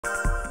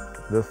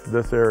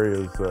This area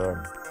is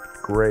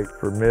great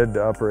for mid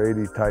to upper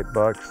 80 type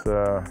bucks.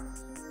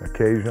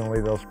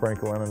 Occasionally they'll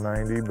sprinkle in a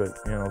 90, but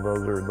you know,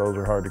 those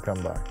are hard to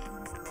come by.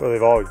 Well,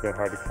 they've always been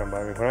hard to come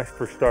by. I mean, when I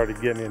first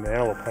started getting into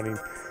antelope hunting,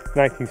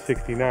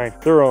 1969,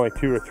 there were only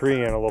 2 or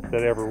 3 antelope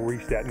that ever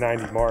reached that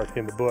 90 mark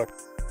in the book.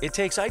 It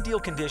takes ideal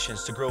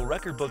conditions to grow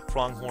record-book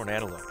pronghorn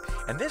antelope,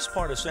 and this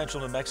part of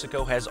central New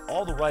Mexico has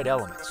all the right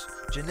elements.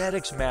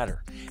 Genetics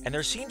matter, and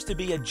there seems to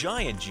be a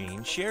giant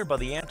gene shared by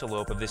the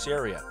antelope of this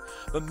area.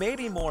 But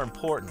maybe more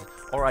important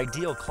are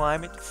ideal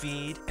climate,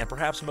 feed, and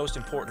perhaps most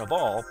important of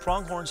all,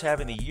 pronghorns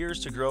having the years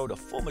to grow to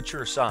full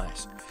mature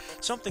size.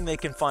 Something they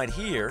can find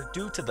here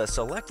due to the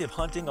selective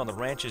hunting on the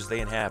ranches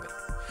they inhabit.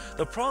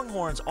 The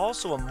pronghorn's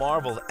also a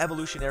marvel of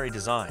evolutionary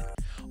design.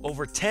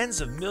 Over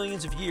tens of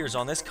millions of years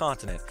on this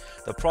continent,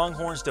 the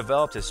pronghorns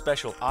developed his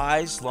special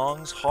eyes,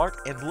 lungs, heart,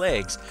 and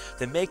legs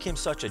that make him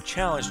such a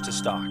challenge to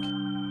stock.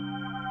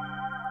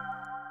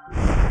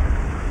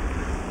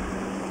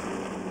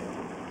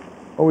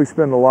 Well, we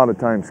spend a lot of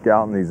time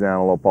scouting these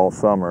antelope all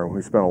summer.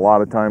 We spend a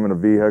lot of time in a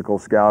vehicle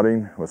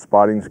scouting with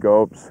spotting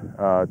scopes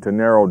to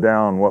narrow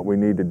down what we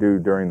need to do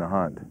during the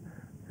hunt.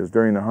 Because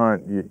during the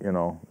hunt, you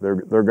know,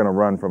 they're going to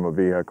run from a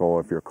vehicle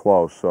if you're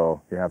close, so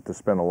you have to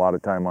spend a lot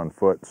of time on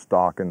foot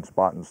stalking,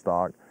 spotting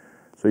stock.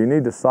 So you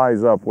need to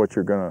size up what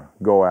you're going to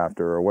go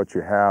after or what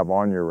you have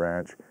on your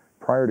ranch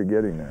prior to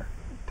getting there.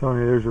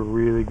 Tony, there's a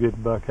really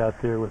good buck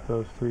out there with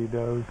those 3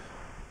 does.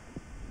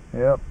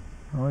 Yep.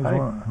 Well, he's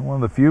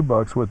one of the few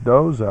bucks with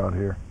does out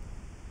here.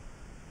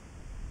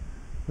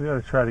 We got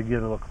to try to get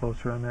a little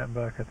closer on that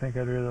buck. I think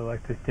I'd really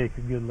like to take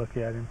a good look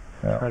at him.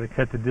 Yep. Try to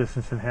cut the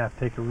distance in half,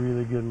 take a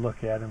really good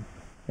look at him.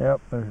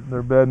 Yep,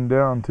 they're bedding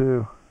down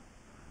too.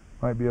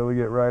 Might be able to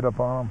get right up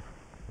on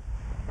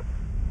them.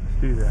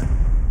 Let's do that.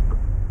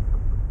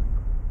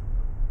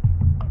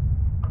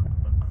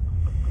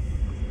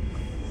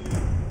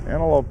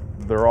 Antelope,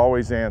 they're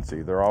always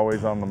antsy. They're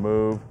always on the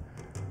move.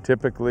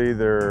 Typically,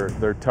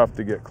 they're tough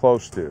to get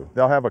close to.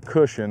 They'll have a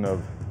cushion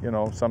of, you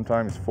know,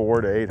 sometimes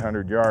 400 to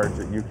 800 yards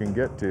that you can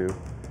get to,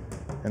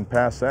 and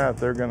past that,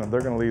 they're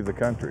gonna leave the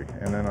country,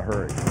 and in a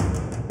hurry.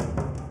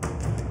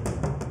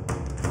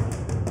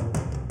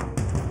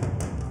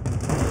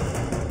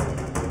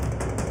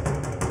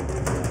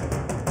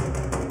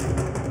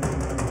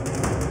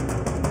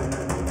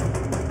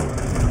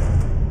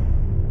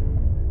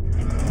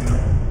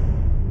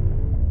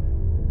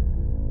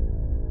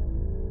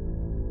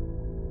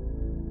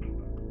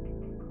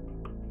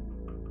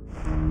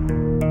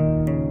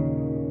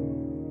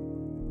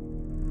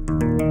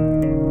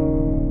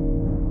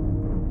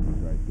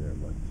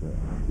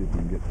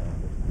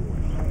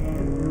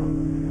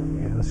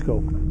 Let's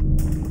go.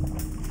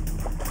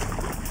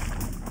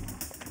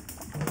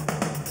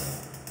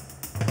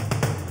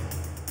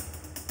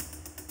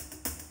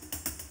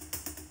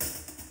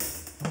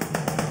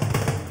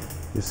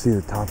 You see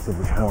the tops of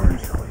his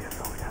horns.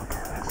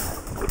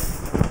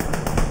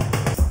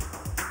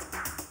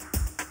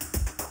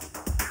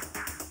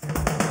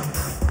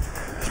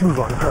 Let's move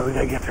on. We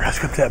gotta get there. Let's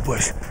get to that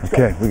bush.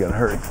 Okay, we gotta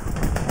hurry.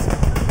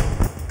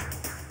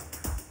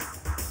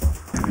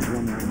 There's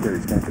one right there.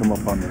 He's gonna come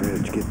up on the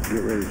ridge. Get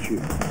ready to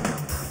shoot.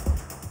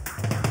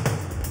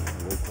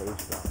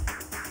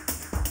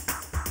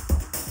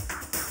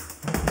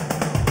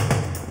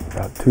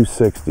 About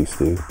 260,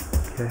 Steve.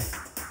 Okay.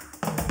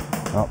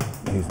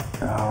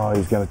 Oh,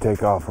 he's gonna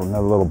take off.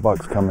 Another little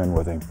buck's come in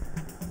with him.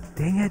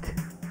 Dang it.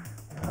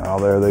 Oh,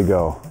 there they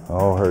go. The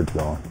whole herd's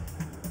going.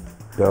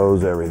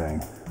 Does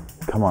everything.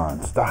 Come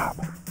on, stop.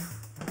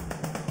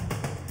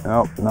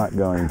 Nope, not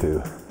going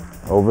to.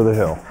 Over the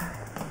hill.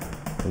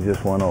 He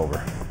just went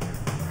over.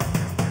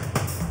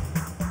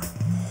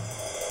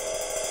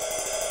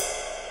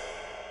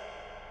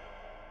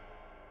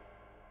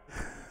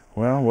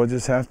 Well, we'll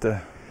just have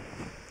to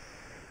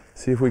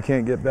see if we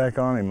can't get back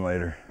on him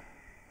later.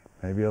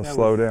 Maybe he'll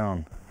slow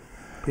down.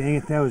 Dang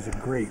it, that was a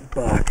great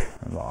buck.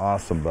 That's an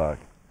awesome buck.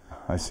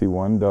 I see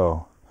one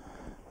doe.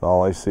 That's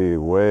all I see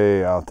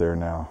way out there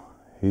now.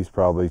 He's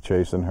probably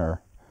chasing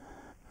her.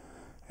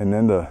 And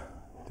then to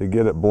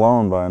get it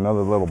blown by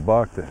another little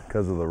buck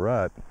because of the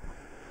rut,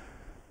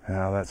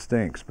 now that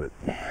stinks, but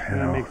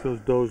that makes those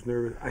does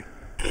nervous. I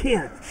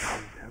can't.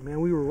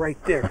 Man, we were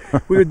right there.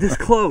 We were this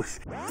close.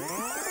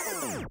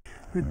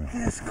 We were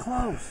this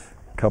close.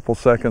 A couple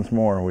seconds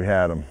more, we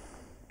had him.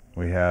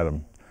 We had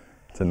him.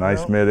 It's a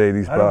nice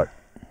mid-80s buck.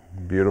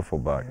 Beautiful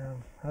buck.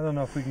 I don't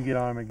know if we can get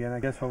on him again. I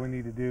guess what we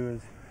need to do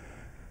is...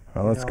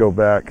 Well, let's go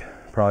back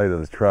probably to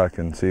the truck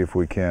and see if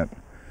we can't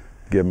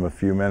give them a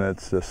few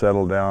minutes to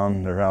settle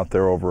down. They're out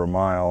there over a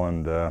mile,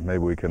 and maybe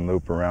we can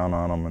loop around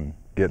on them and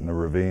get in the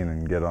ravine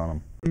and get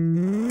on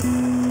them.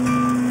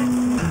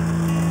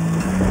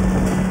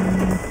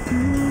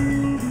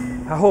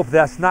 I hope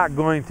that's not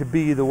going to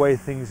be the way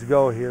things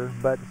go here,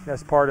 but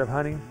that's part of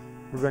hunting.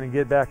 We're going to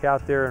get back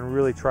out there and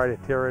really try to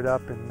tear it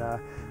up. And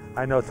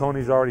I know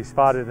Tony's already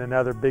spotted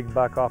another big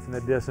buck off in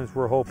the distance.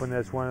 We're hoping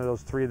that's one of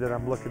those 3 that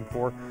I'm looking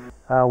for.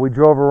 We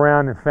drove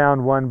around and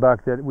found one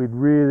buck that we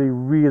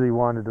really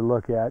wanted to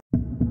look at.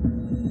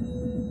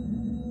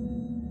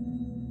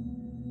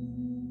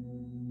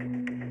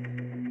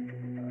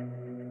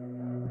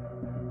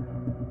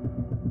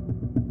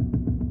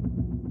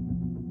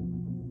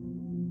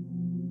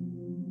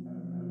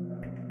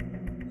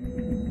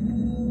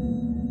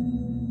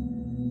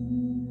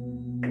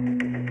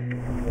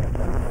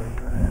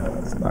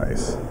 That's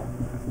nice.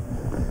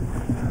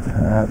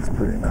 That's a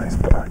pretty nice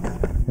buck.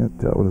 Can't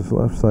tell what his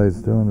left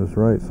side's doing. His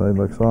right side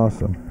looks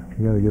awesome.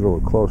 You got to get a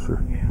little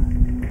closer.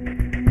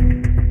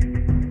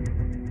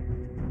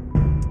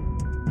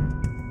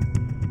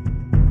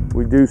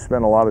 We do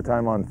spend a lot of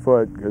time on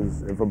foot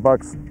because if a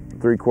buck's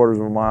 3/4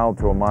 of a mile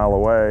to a mile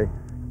away,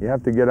 you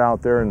have to get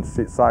out there and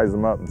size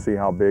him up and see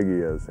how big he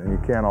is. And you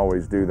can't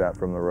always do that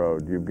from the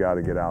road. You've got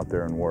to get out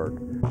there and work.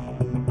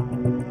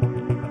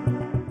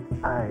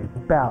 I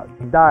about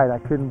died. I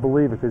couldn't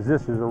believe it because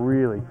this is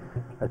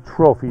a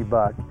trophy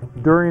buck.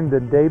 During the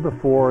day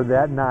before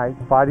that night,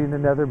 fighting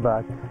another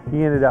buck,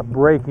 he ended up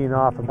breaking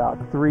off about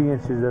 3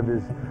 inches of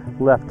his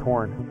left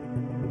horn.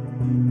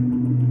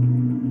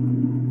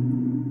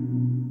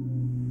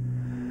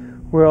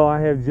 Well, I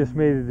have just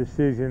made a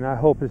decision. I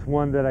hope it's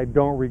one that I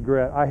don't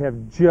regret. I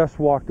have just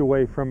walked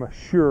away from a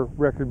sure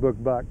record book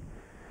buck.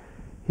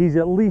 He's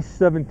at least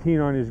 17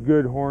 on his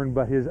good horn,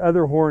 but his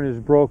other horn is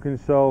broken,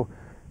 so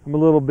I'm a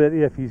little bit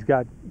iffy. He's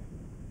got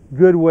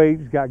good weight,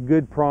 he's got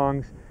good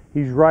prongs.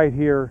 He's right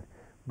here,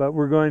 but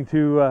we're going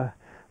to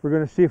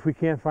see if we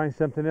can't find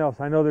something else.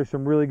 I know there's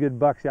some really good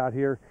bucks out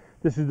here.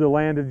 This is the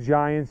land of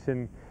giants,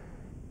 and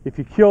if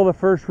you kill the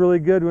first really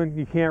good one,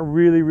 you can't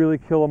really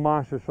kill a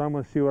monster, so I'm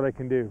going to see what I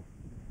can do.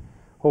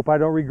 Hope I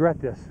don't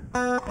regret this.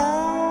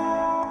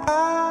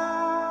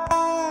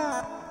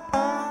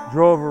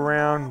 Drove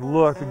around,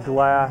 looked at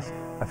glass.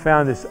 I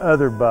found this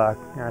other buck,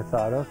 and I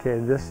thought, okay,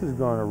 this is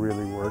going to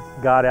really work.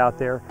 Got out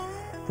there.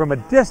 From a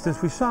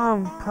distance, we saw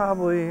him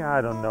probably,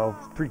 I don't know,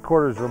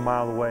 3/4 of a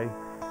mile away.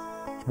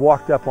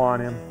 Walked up on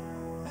him,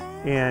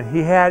 and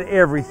he had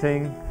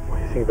everything. What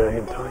do you think about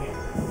him, Tony?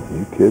 Are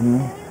you kidding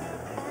me?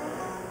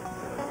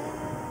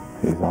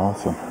 He's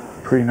awesome.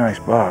 Pretty nice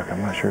buck.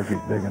 I'm not sure if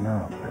he's big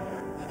enough.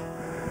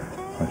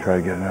 I'm gonna try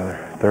to get another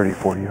 30,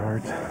 40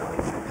 yards.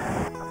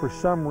 For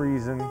some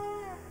reason,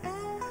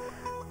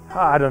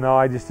 I don't know,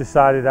 I just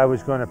decided I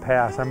was going to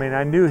pass. I mean,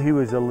 I knew he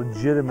was a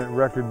legitimate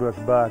record book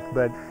buck,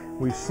 but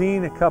we've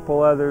seen a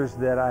couple others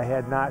that I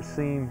had not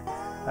seen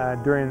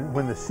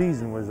when the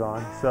season was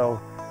on. So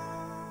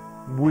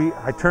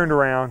I turned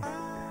around,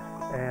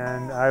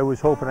 and I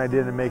was hoping I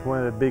didn't make one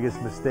of the biggest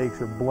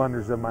mistakes or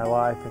blunders of my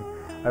life, and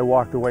I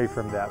walked away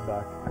from that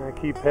buck. I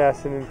keep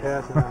passing and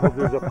passing. I hope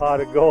there's a pot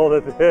of gold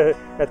at the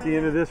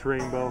end of this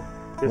rainbow.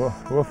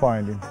 We'll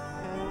find him.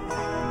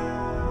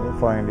 We'll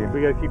find him.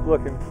 We got to keep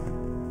looking.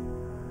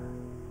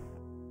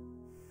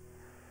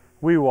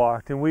 We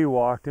walked and we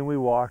walked and we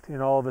walked,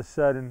 and all of a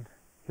sudden,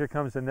 here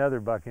comes another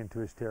buck into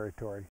his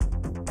territory.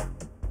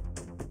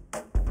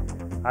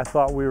 I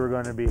thought we were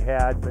going to be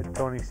had, but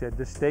Tony said,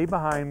 just stay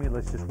behind me.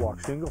 Let's just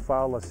walk single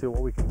file. Let's see what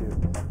we can do.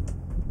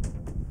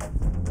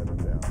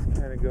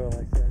 Kind of go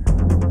like that.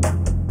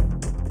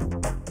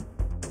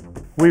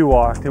 We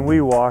walked and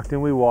we walked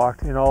and we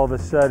walked, and all of a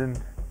sudden,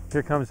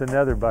 here comes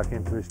another buck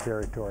into his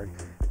territory.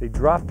 They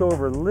dropped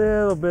over a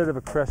little bit of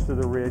a crest of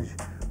the ridge.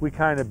 We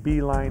kind of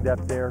beelined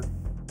up there.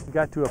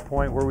 Got to a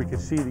point where we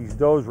could see these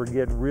does were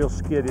getting real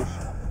skittish.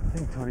 I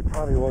think, Tony,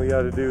 probably what we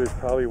ought to do is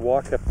probably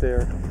walk up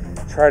there,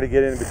 try to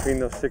get in between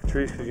those thick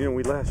trees, because, you know,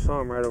 we last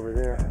saw him right over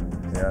there.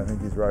 Yeah, I think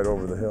he's right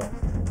over the hill.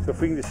 So if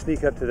we can just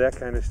sneak up to that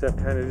kind of stuff,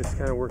 kind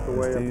of work the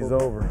way up. He's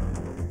over.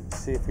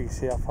 See if we can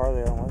see how far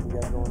they are and what we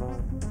got going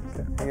on.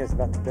 Okay. I think that's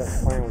about the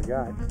best plan we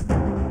got.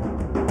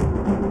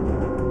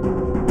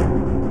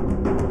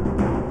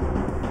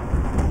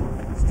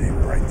 Stay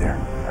right there,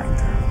 right there, right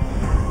there.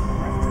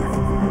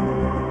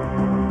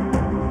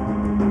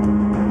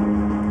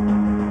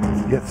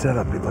 Get set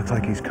up. It looks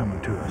like he's coming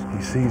to us.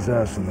 He sees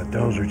us, and the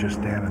does are just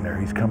standing there.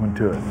 He's coming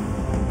to us.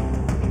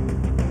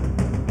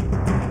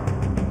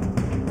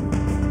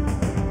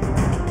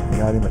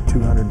 Got him at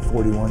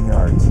 241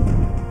 yards.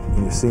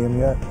 Can you see him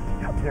yet?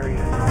 Yep, there he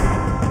is.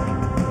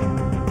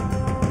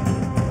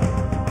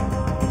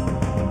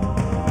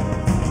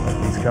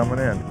 He's coming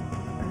in.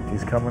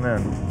 He's coming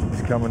in.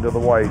 He's coming to the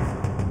white.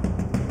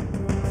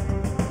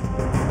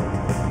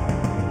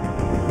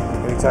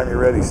 Anytime you're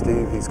ready,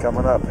 Steve, he's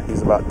coming up.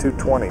 He's about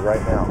 220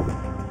 right now.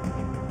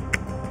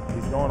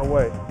 He's going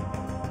away.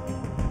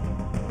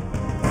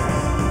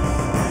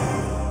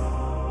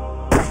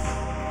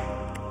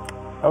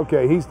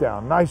 Okay, he's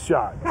down. Nice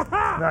shot.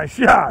 Nice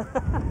shot.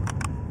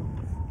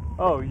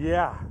 Oh,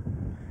 yeah.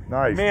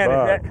 Nice. Man,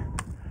 buck.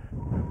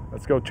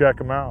 Let's go check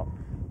him out.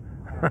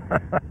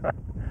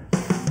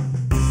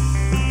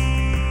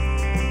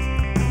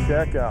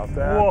 Check out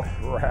that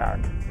rack.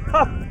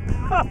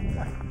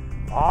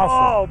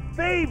 Awesome. Oh,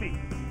 baby.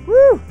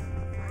 Woo.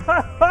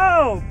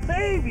 Oh,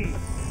 baby.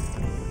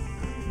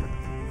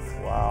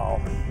 Wow.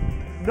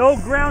 No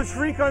ground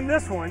shrink on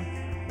this one.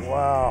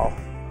 Wow.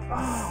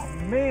 Oh,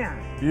 man.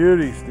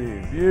 Beauty,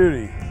 Steve,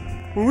 beauty.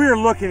 When we were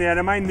looking at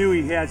him, I knew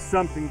he had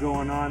something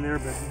going on there,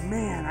 but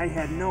man, I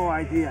had no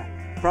idea.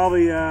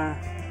 Probably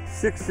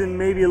 6 and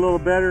maybe a little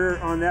better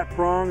on that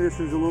prong. This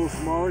one's a little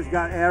smaller. He's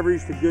got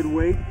average to good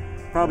weight.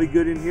 Probably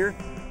good in here.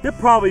 He'll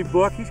probably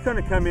book. He's going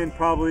to come in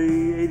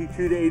probably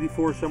 82 to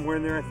 84, somewhere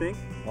in there, I think.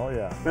 Oh,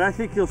 yeah. But I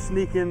think he'll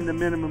sneak in the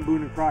minimum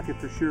Boone and Crockett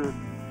for sure.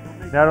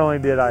 Not only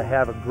did I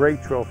have a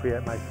great trophy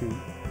at my feet,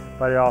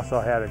 but I also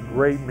had a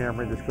great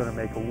memory that's going to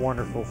make a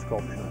wonderful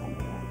sculpture.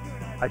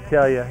 I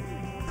tell you,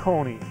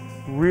 Tony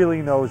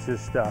really knows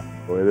his stuff.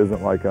 It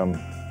isn't like I'm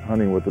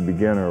hunting with a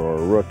beginner or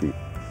a rookie.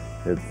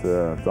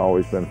 It's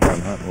always been fun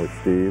hunting with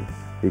Steve.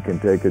 He can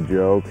take a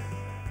joke,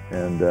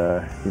 and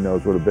he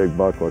knows what a big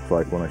buck looks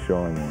like when I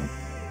show him one.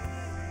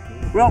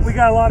 Well, we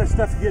got a lot of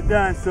stuff to get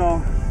done,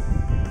 so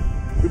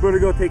we better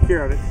go take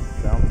care of it.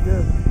 Sounds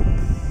good.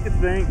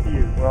 Thank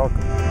you.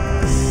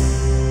 Welcome.